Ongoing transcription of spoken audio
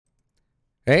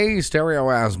Hey, Stereo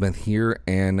Asmith here,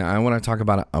 and I want to talk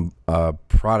about a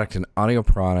product, an audio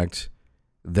product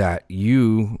that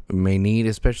you may need,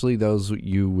 especially those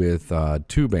you with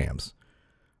tube amps.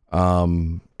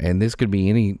 And this could be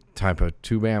any type of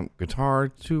tube amp guitar,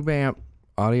 tube amp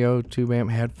audio, tube amp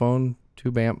headphone,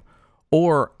 tube amp,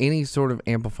 or any sort of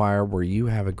amplifier where you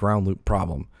have a ground loop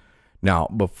problem. Now,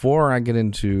 before I get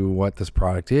into what this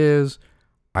product is,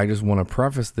 I just want to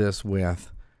preface this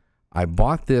with I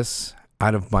bought this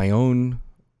out of my own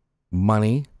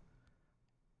money.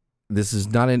 This is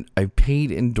not a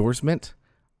paid endorsement.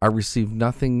 I received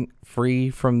nothing free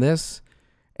from this,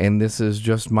 and this is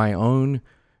just my own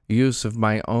use of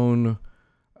my own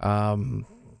I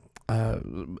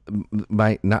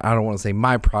don't want to say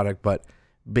my product, but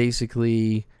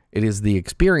basically it is the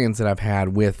experience that I've had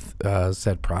with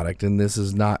said product, and this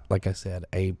is not, like I said,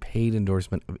 a paid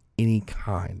endorsement of any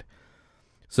kind.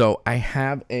 So I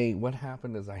have what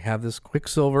happened is I have this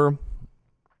Quicksilver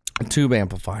tube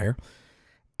amplifier,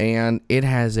 and it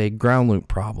has a ground loop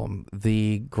problem.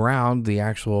 The ground, the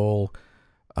actual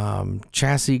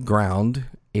chassis ground,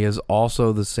 is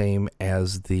also the same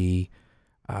as the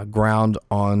ground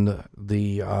on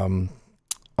the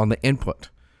input.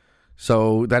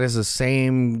 So that is the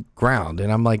same ground,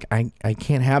 and I'm like, I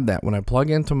can't have that. When I plug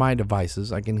into my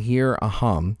devices, I can hear a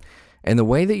hum. And the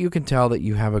way that you can tell that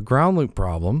you have a ground loop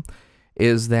problem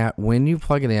is that when you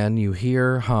plug it in, you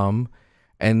hear hum,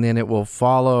 and then it will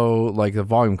follow like the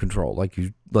volume control. Like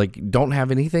you don't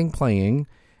have anything playing,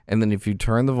 and then if you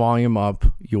turn the volume up,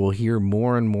 you will hear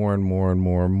more and more and more and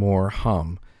more and more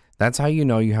hum. That's how you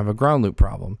know you have a ground loop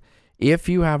problem. If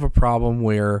you have a problem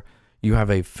where you have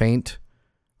a faint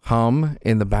hum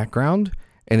in the background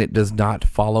and it does not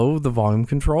follow the volume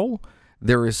control,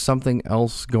 there is something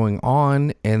else going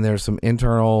on, and there's some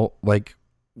internal like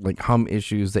hum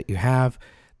issues that you have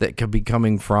that could be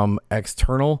coming from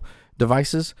external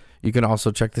devices. You can also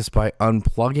check this by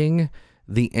unplugging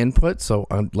the input. So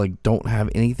like don't have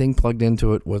anything plugged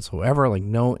into it whatsoever, like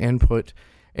no input.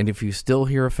 And if you still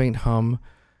hear a faint hum,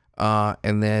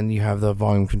 and then you have the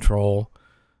volume control,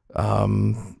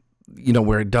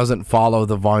 where it doesn't follow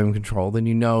the volume control, then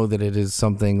you know that it is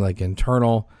something like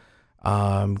internal.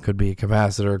 Could be a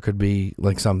capacitor, could be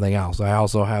like something else. I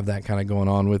also have that kind of going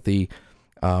on with the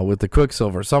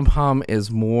Quicksilver. Some hum is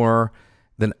more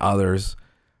than others,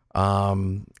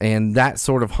 and that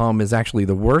sort of hum is actually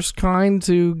the worst kind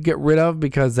to get rid of,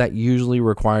 because that usually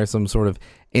requires some sort of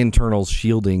internal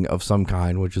shielding of some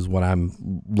kind, which is what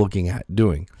I'm looking at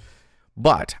doing.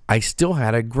 But I still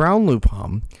had a ground loop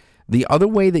hum. The other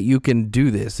way that you can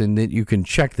do this and that you can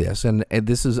check this, and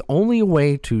this is only a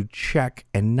way to check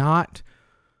and not,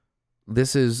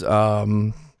 this is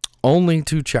only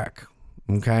to check,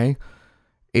 okay,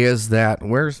 is that,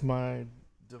 where's my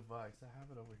device? I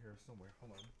have it over here somewhere.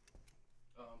 Hold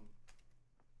on.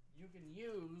 You can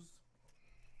use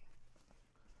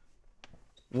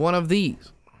one of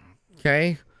these,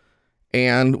 okay?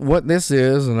 And what this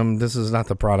is, and this is not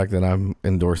the product that I'm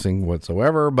endorsing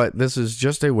whatsoever, but this is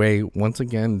just a way, once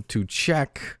again, to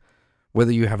check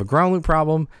whether you have a ground loop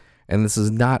problem, and this is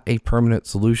not a permanent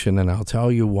solution, and I'll tell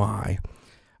you why.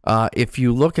 If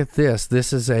you look at this,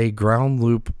 this is a ground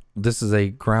loop, this is a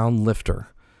ground lifter.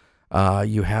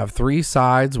 You have three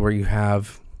sides where you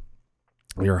have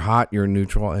your hot, your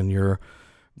neutral, and your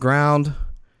ground.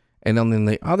 And then on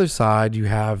the other side, you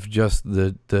have just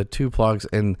the two plugs,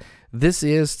 and this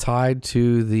is tied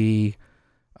to the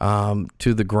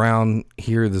ground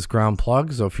here, this ground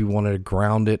plug. So if you wanted to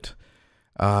ground it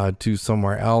to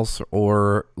somewhere else,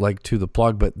 or like to the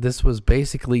plug, but this was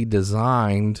basically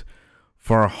designed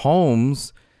for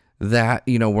homes that,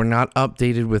 were not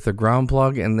updated with a ground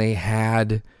plug, and they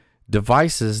had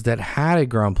devices that had a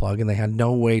ground plug and they had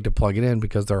no way to plug it in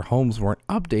because their homes weren't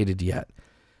updated yet.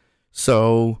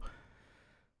 So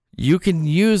you can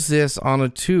use this on a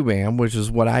tube amp, which is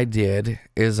what I did,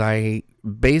 is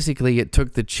it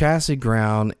took the chassis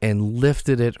ground and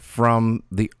lifted it from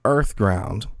the earth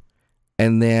ground,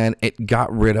 and then it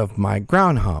got rid of my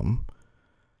ground hum.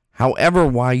 However,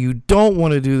 why you don't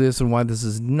want to do this and why this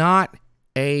is not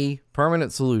a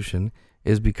permanent solution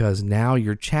is because now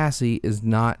your chassis is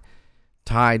not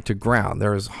tied to ground.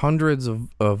 There's hundreds of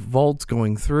volts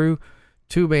going through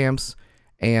tube amps,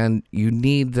 and you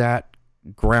need that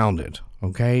grounded.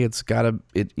 Okay,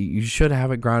 you should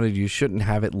have it grounded. You shouldn't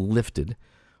have it lifted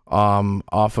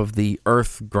off of the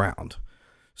earth ground.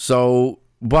 So,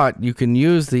 but you can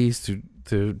use these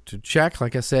to check,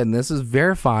 like I said, and this is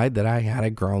verified that I had a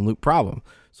ground loop problem.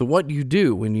 So what you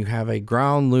do when you have a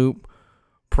ground loop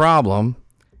problem,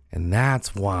 and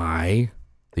that's why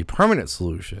the permanent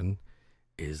solution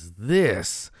is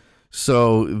this.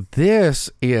 So this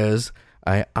is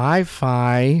a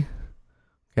iFi.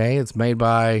 Okay, it's made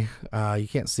by, you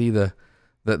can't see there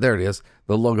it is,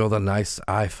 the logo, the nice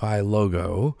iFi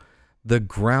logo, the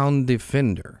Ground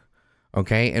Defender.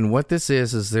 Okay, and what this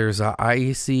is there's a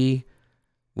IEC,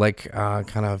 like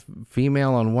kind of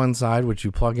female on one side, which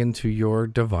you plug into your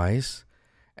device,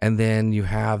 and then you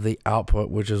have the output,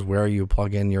 which is where you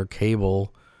plug in your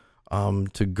cable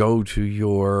to go to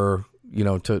your,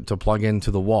 to plug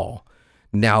into the wall.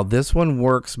 Now, this one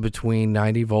works between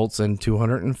 90 volts and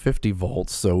 250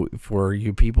 volts. So for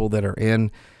you people that are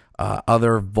in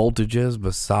other voltages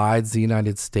besides the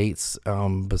United States,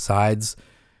 besides,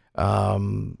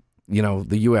 the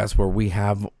US, where we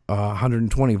have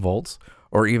 120 volts,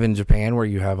 or even Japan where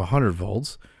you have 100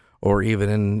 volts, or even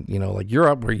in, like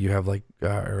Europe where you have like,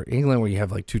 or England where you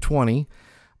have like 220.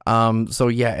 So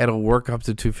yeah, it'll work up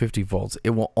to 250 volts. It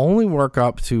will only work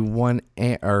up to 10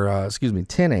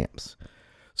 amps.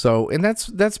 So, and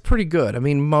that's pretty good. I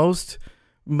mean, most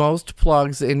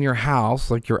plugs in your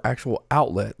house, like your actual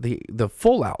outlet, the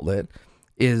full outlet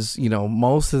is,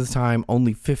 most of the time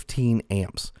only 15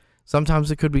 amps. Sometimes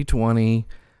it could be 20,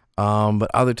 but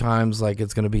other times like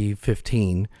it's going to be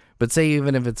 15. But say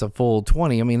even if it's a full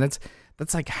 20, I mean,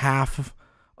 that's like half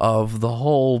of the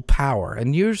whole power.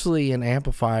 And usually an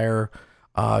amplifier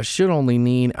should only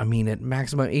need, I mean, at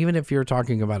maximum, even if you're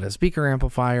talking about a speaker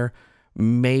amplifier,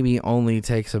 maybe only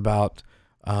takes about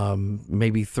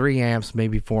maybe 3 amps,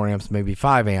 maybe 4 amps, maybe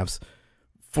 5 amps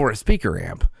for a speaker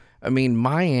amp. I mean,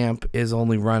 my amp is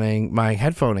only running, my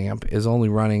headphone amp is only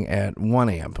running at 1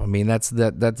 amp. I mean, I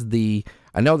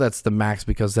know that's the max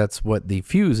because that's what the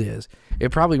fuse is.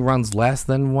 It probably runs less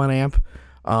than 1 amp,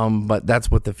 but that's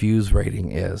what the fuse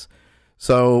rating is.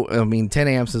 So, I mean, 10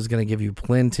 amps is going to give you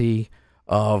plenty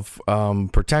of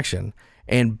protection.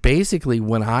 And basically,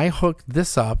 when I hooked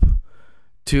this up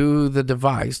to the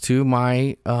device, to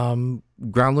my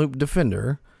ground loop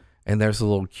defender, and there's a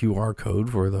little QR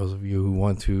code for those of you who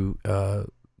want to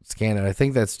scan it. I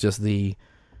think that's just the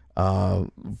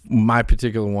my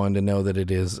particular one to know that it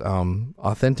is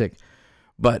authentic.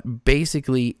 But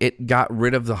basically, it got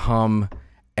rid of the hum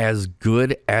as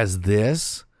good as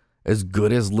this, as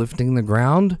good as lifting the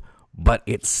ground, but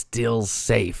it's still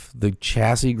safe. The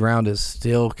chassis ground is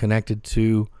still connected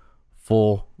to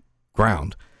full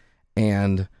ground.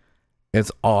 And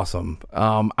it's awesome.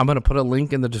 I'm going to put a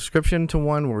link in the description to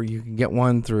one where you can get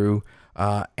one through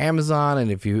Amazon. And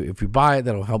if you buy it,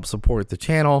 that'll help support the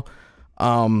channel.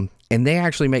 And they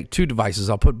actually make 2 devices.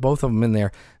 I'll put both of them in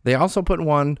there. They also put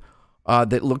one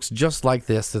that looks just like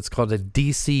this. That's called a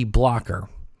DC blocker.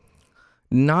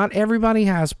 Not everybody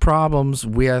has problems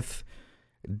with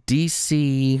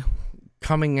DC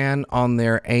coming in on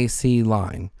their AC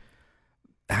line.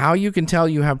 How you can tell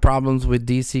you have problems with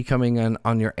DC coming in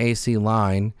on your AC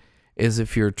line is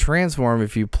if your transform,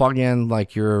 if you plug in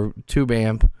like your tube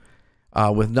amp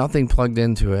with nothing plugged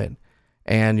into it,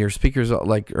 and your speakers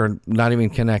are not even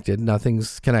connected,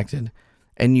 nothing's connected,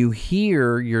 and you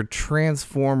hear your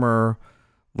transformer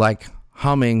like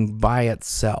humming by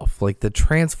itself, like the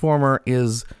transformer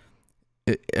is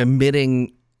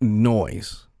emitting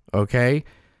noise, okay,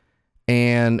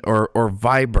 and or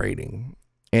vibrating.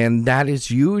 And that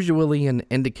is usually an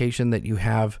indication that you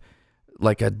have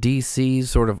like a DC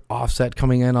sort of offset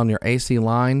coming in on your AC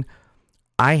line.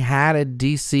 I had a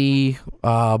DC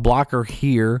blocker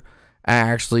here. I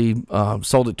actually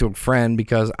sold it to a friend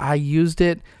because I used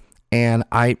it and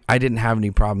I didn't have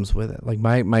any problems with it. Like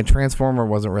my transformer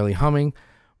wasn't really humming,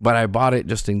 but I bought it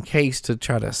just in case to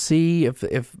try to see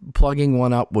if plugging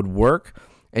one up would work.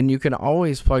 And you can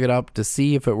always plug it up to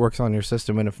see if it works on your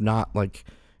system, and if not, like,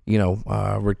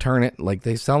 return it. Like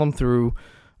they sell them through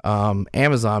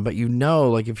Amazon, but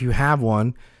like if you have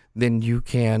one, then you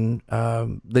can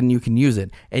use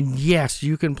it. And yes,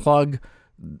 you can plug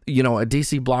a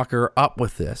DC blocker up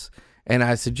with this, and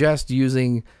I suggest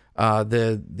using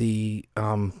the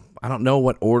I don't know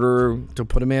what order to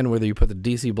put them in, whether you put the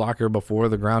DC blocker before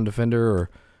the ground defender or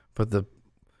put the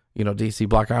DC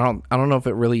blocker. I don't know if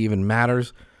it really even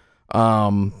matters.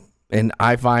 And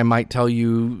iFi might tell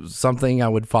you something. I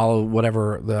would follow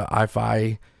whatever the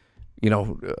iFi,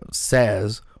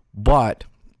 says. But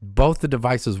both the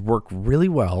devices work really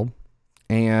well.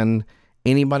 And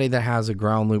anybody that has a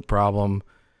ground loop problem,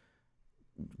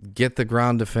 get the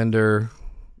ground defender.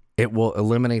 It will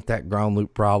eliminate that ground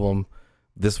loop problem.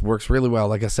 This works really well.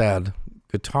 Like I said,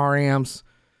 guitar amps,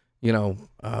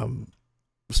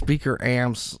 speaker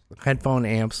amps, headphone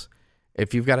amps.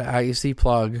 If you've got an IEC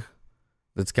plug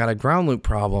that's got a ground loop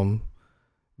problem,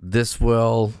 this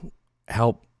will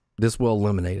help. This will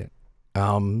eliminate it.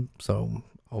 So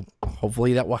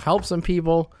hopefully that will help some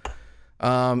people.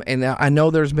 And I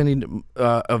know there's many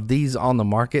of these on the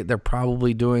market. They're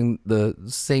probably doing the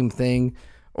same thing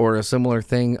or a similar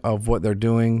thing of what they're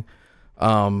doing.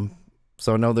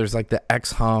 So I know there's like the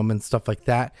X-Hum and stuff like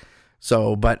that.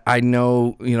 So, but I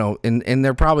know, and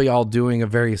they're probably all doing a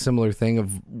very similar thing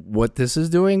of what this is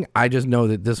doing. I just know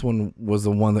that this one was the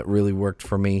one that really worked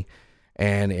for me,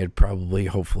 and it probably,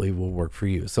 hopefully, will work for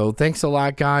you. So thanks a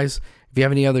lot, guys. If you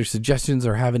have any other suggestions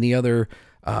or have any other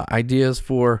ideas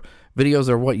for videos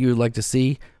or what you would like to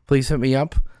see, please hit me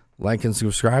up, like and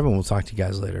subscribe, and we'll talk to you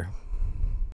guys later.